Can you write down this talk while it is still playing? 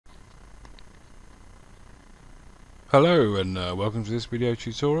Hello and welcome to this video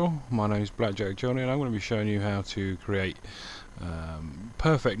tutorial. My name is Blackjack Johnny and I'm going to be showing you how to create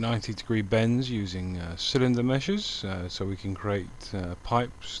perfect 90-degree bends using cylinder meshes so we can create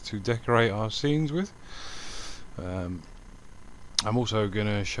pipes to decorate our scenes with. I'm also going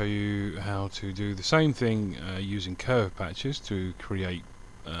to show you how to do the same thing using curve patches to create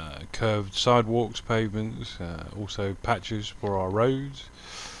curved sidewalks, pavements, also patches for our roads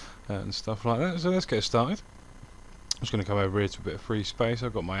and stuff like that. So let's get started. I'm just going to come over here to a bit of free space.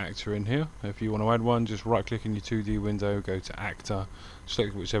 I've got my actor in here. If you want to add one, just right click in your 2D window, go to actor,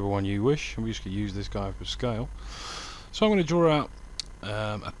 select whichever one you wish, and we're just going to use this guy for scale. So I'm going to draw out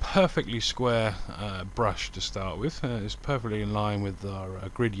a perfectly square brush to start with. It's perfectly in line with our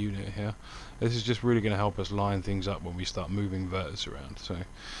grid unit here. This is just really going to help us line things up when we start moving verts around. So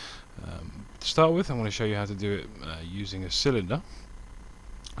to start with, I'm going to show you how to do it using a cylinder.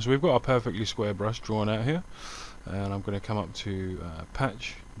 So we've got our perfectly square brush drawn out here, and I'm going to come up to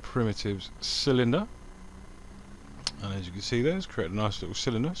patch primitives cylinder, and as you can see there, it's create a nice little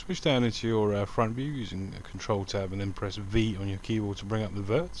cylinder. Switch down into your front view using a control tab and then press V on your keyboard to bring up the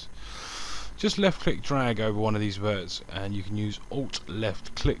verts. Just left click drag over one of these verts and you can use alt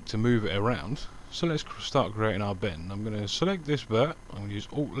left click to move it around. So let's start creating our bend. I'm going to select this vert, I'm going to use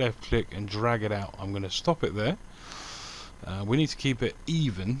alt left click and drag it out. I'm going to stop it there. We need to keep it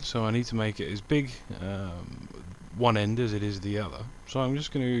even, so I need to make it as big one end as it is the other. So I'm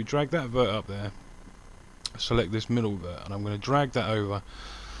just going to drag that vert up there, select this middle vert, and I'm going to drag that over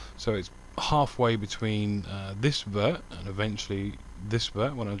so it's halfway between this vert and eventually this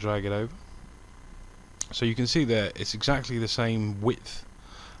vert when I drag it over. So you can see there it's exactly the same width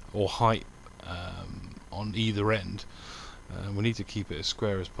or height on either end. We need to keep it as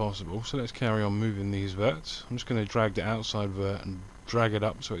square as possible, so let's carry on moving these verts. I'm just going to drag the outside vert and drag it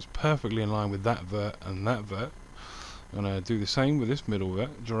up so it's perfectly in line with that vert and that vert. I'm going to do the same with this middle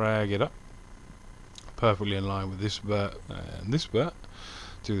vert, drag it up perfectly in line with this vert and this vert.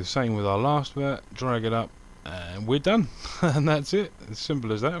 Do the same with our last vert, drag it up, and we're done. And that's it, as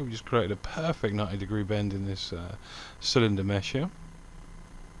simple as that. We just created a perfect 90-degree bend in this cylinder mesh here,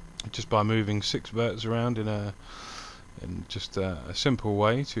 just by moving 6 verts around in just a simple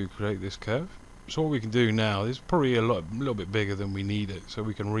way to create this curve. So what we can do now is probably a little bit bigger than we need it, so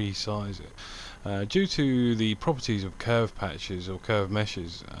we can resize it. Due to the properties of curve patches or curve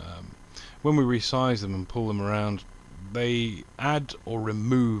meshes, when we resize them and pull them around, they add or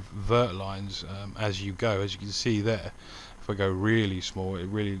remove vert lines as you go. As you can see there, if I go really small, it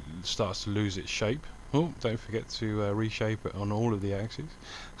really starts to lose its shape. Oh, don't forget to reshape it on all of the axes.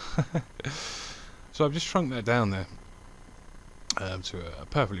 So I've just shrunk that down there to a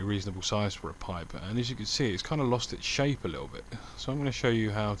perfectly reasonable size for a pipe, and as you can see it's kind of lost its shape a little bit. So I'm going to show you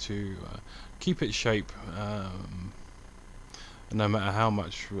how to keep its shape no matter how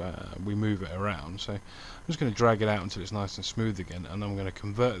much we move it around. So I'm just going to drag it out until it's nice and smooth again, and I'm going to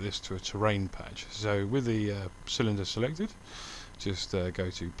convert this to a terrain patch. So with the cylinder selected, just go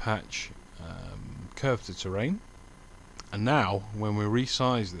to patch, curve to terrain, and now when we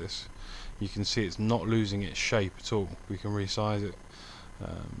resize this, you can see it's not losing its shape at all. We can resize it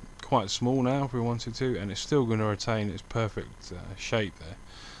quite small now if we wanted to, and it's still going to retain its perfect shape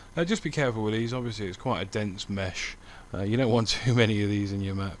there. Just be careful with these. Obviously it's quite a dense mesh. You don't want too many of these in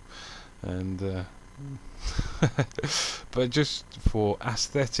your map, and but just for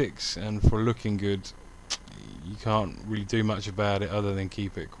aesthetics and for looking good, you can't really do much about it other than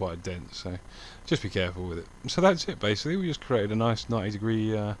keep it quite dense, so just be careful with it. So that's it basically. We just created a nice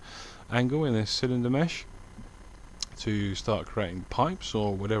 90-degree angle in this cylinder mesh to start creating pipes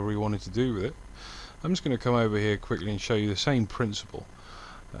or whatever we wanted to do with it. I'm just going to come over here quickly and show you the same principle,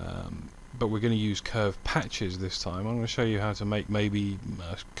 but we're going to use curved patches this time. I'm going to show you how to make maybe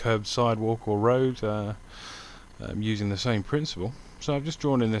a curved sidewalk or road using the same principle. So I've just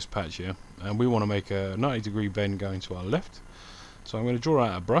drawn in this patch here, and we want to make a 90-degree bend going to our left. So I'm going to draw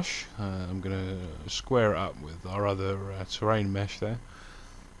out a brush. I'm going to square it up with our other terrain mesh there.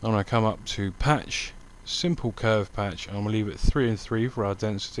 I'm going to come up to patch, simple curve patch, and I'm going to leave it 3 and 3 for our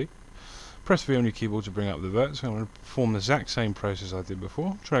density. Press V on your keyboard to bring up the vert. So I'm going to perform the exact same process I did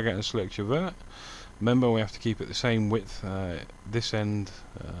before. Drag out and select your vert. Remember, we have to keep it the same width this end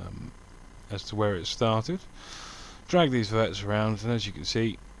as to where it started. Drag these verts around, and as you can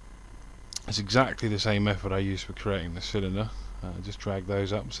see, it's exactly the same method I used for creating the cylinder. Just drag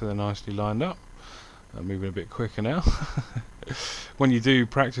those up so they're nicely lined up. I'm moving a bit quicker now. When you do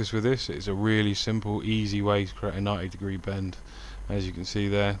practice with this, it's a really simple, easy way to create a 90-degree bend. As you can see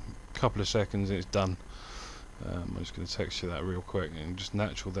there, a couple of seconds and it's done. I'm just going to texture that real quick and just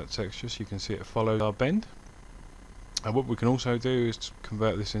natural that texture so you can see it follows our bend. And what we can also do is to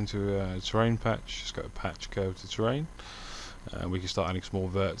convert this into a terrain patch. Just go to patch, curve to terrain. We can start adding small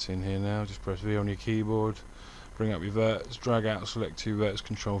verts in here now. Just press V on your keyboard, bring up your verts, drag out, select 2 verts,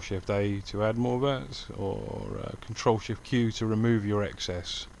 Control Shift A to add more verts, or Control Shift Q to remove your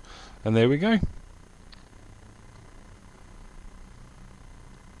excess. And there we go.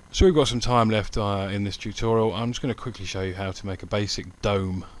 So we've got some time left in this tutorial. I'm just going to quickly show you how to make a basic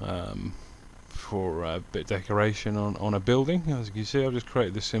dome for a bit of decoration on a building. As you can see, I've just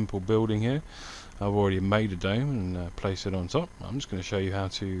created this simple building here. I've already made a dome and placed it on top. I'm just going to show you how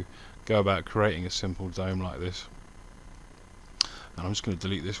to go about creating a simple dome like this. And I'm just going to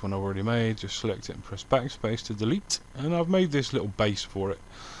delete this one I've already made. Just select it and press backspace to delete. And I've made this little base for it.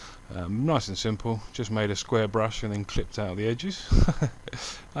 Nice and simple. Just made a square brush and then clipped out the edges.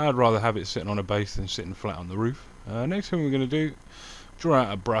 I'd rather have it sitting on a base than sitting flat on the roof. Next thing we're going to do, draw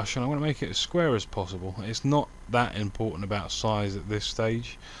out a brush, and I want to make it as square as possible. It's not that important about size at this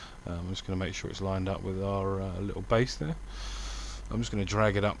stage. I'm just going to make sure it's lined up with our little base there. I'm just going to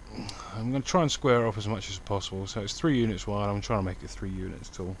drag it up. I'm going to try and square it off as much as possible. So it's 3 units wide. I'm trying to make it 3 units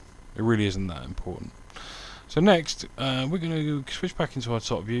tall. It really isn't that important. So next, we're going to switch back into our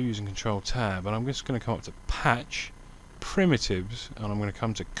top view using Control Tab, and I'm just going to come up to Patch, Primitives, and I'm going to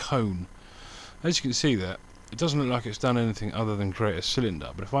come to Cone. As you can see there, it doesn't look like it's done anything other than create a cylinder,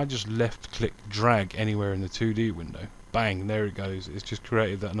 but if I just left-click drag anywhere in the 2D window, bang, there it goes. It's just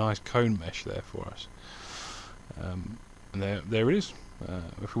created that nice cone mesh there for us. And there it is.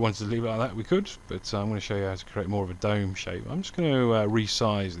 If we wanted to leave it like that, we could, but I'm going to show you how to create more of a dome shape. I'm just going to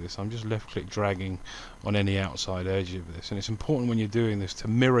resize this. I'm just left-click dragging on any outside edge of this, and it's important when you're doing this to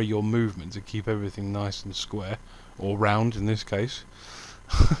mirror your movement to keep everything nice and square, or round in this case.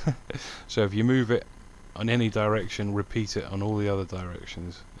 So if you move it on any direction, repeat it on all the other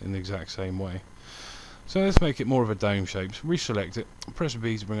directions in the exact same way. So let's make it more of a dome shape. So reselect it, press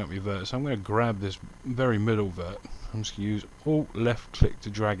B to bring up your vert. So I'm going to grab this very middle vert. I'm just going to use Alt left click to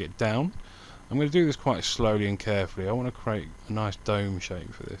drag it down. I'm going to do this quite slowly and carefully. I want to create a nice dome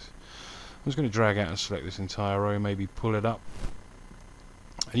shape for this. I'm just going to drag out and select this entire row, maybe pull it up.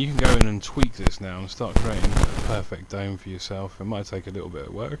 And you can go in and tweak this now and start creating a perfect dome for yourself. It might take a little bit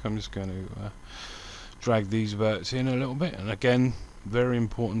of work. I'm just going to drag these verts in a little bit, and again, very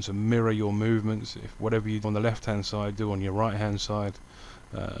important to mirror your movements. If whatever you do on the left hand side, do on your right hand side.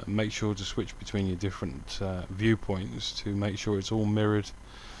 Make sure to switch between your different viewpoints to make sure it's all mirrored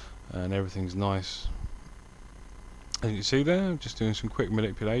and everything's nice. As you can see there, I'm just doing some quick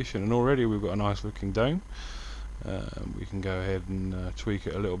manipulation, and already we've got a nice looking dome. We can go ahead and tweak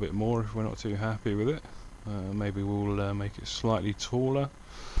it a little bit more if we're not too happy with it. Maybe we'll make it slightly taller.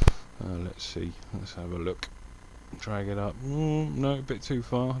 Let's see, let's have a look. Drag it up. No, a bit too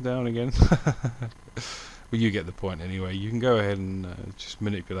far. Down again. Well, you get the point anyway. You can go ahead and just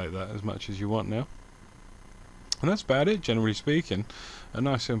manipulate that as much as you want now. And that's about it, generally speaking. A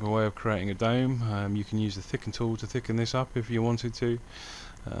nice simple way of creating a dome. You can use the thicken tool to thicken this up if you wanted to.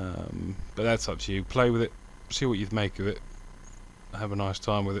 But that's up to you. Play with it. See what you make of it. Have a nice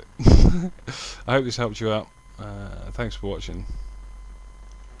time with it. I hope this helped you out. Thanks for watching.